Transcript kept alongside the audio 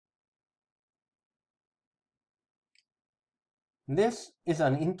This is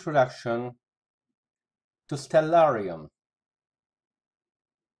an introduction to Stellarium.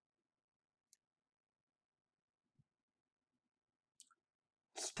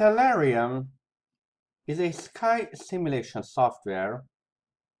 Stellarium is a sky simulation software,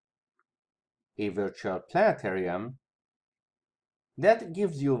 a virtual planetarium, that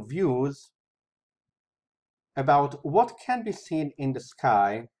gives you views about what can be seen in the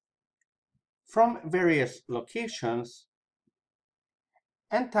sky from various locations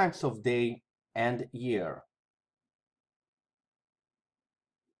and times of day and year.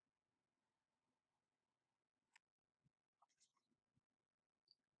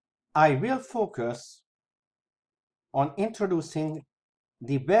 I will focus on introducing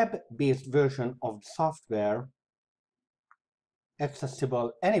the web-based version of the software,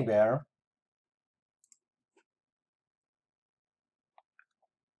 accessible anywhere,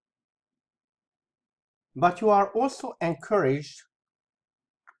 but you are also encouraged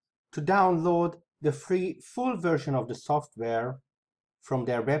to download the free full version of the software from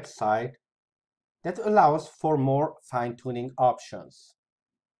their website that allows for more fine-tuning options.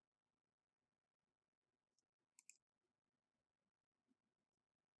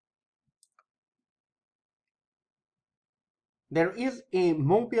 There is a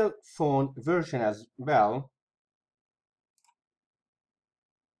mobile phone version as well,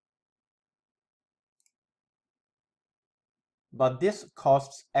 but this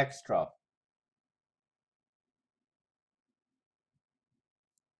costs extra.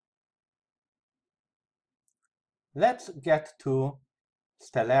 Let's get to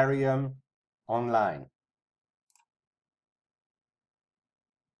Stellarium Online.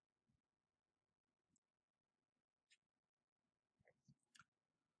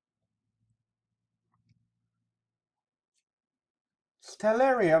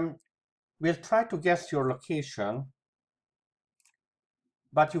 Stellarium will try to guess your location,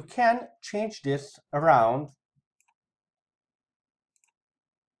 but you can change this around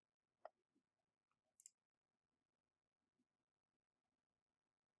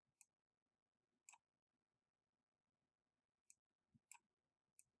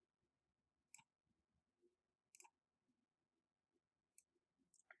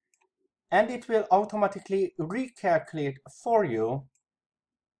and it will automatically recalculate for you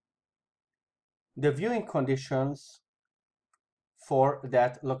the viewing conditions for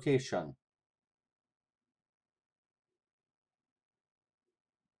that location.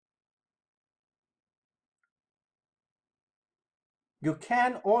 You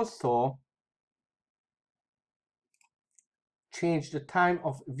can also change the time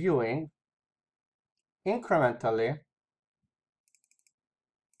of viewing incrementally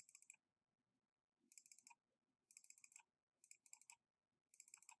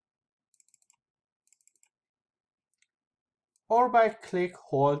or by click,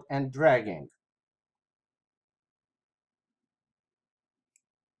 hold, and dragging.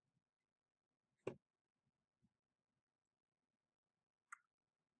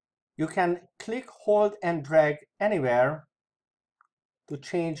 You can click, hold, and drag anywhere to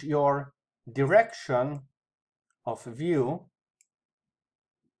change your direction of view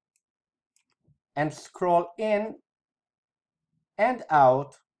and scroll in and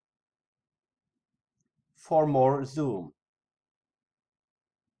out for more zoom.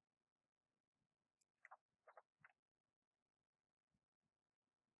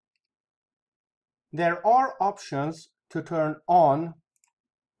 There are options to turn on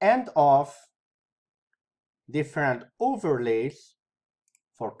and off different overlays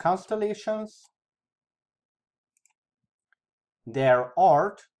for constellations, their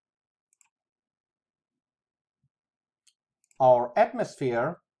art, our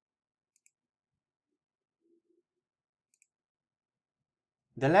atmosphere,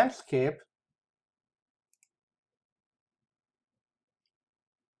 the landscape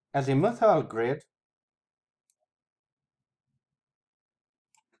azimuthal grid,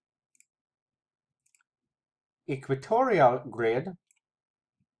 equatorial grid,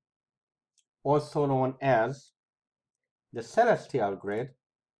 also known as the celestial grid,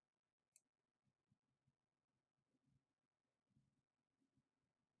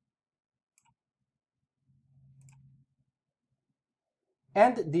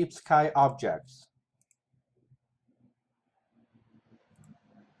 and deep sky objects.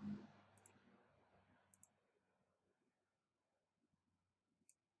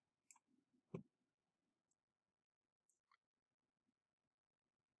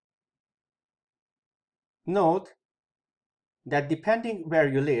 Note that depending where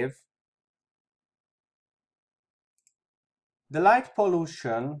you live, the light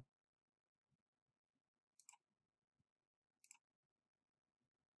pollution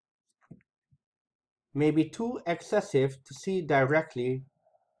may be too excessive to see directly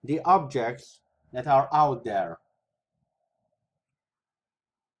the objects that are out there.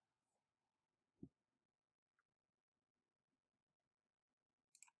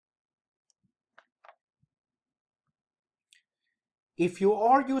 If you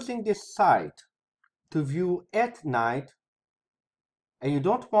are using this site to view at night and you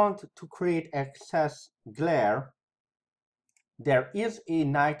don't want to create excess glare, there is a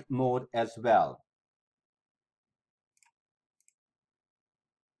night mode as well.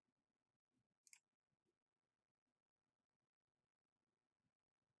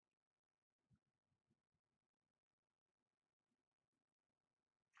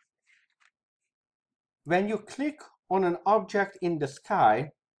 When you click on an object in the sky,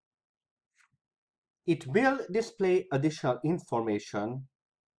 it will display additional information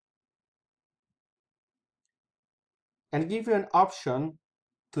and give you an option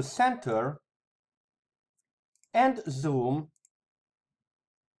to center and zoom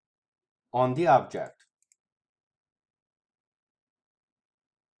on the object.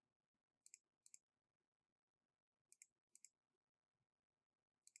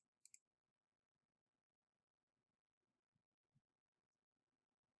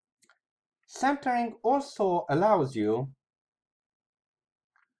 Centering also allows you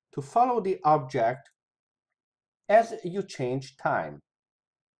to follow the object as you change time.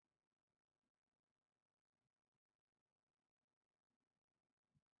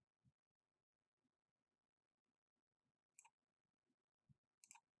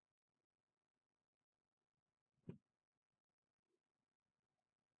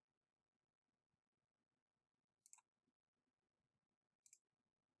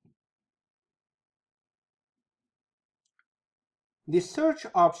 The search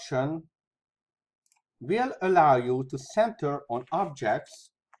option will allow you to center on objects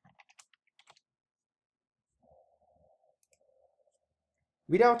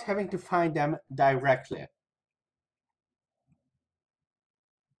without having to find them directly.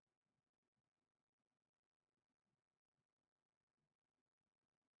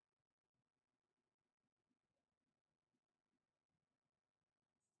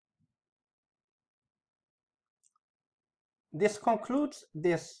 This concludes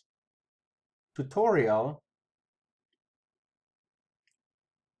this tutorial.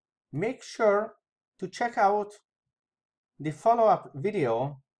 Make sure to check out the follow-up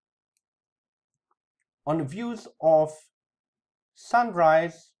video on views of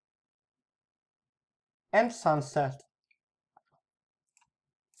sunrise and sunset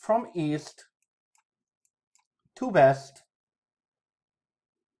from east to west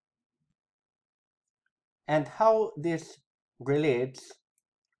and how this relates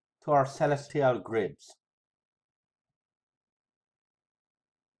to our celestial grids.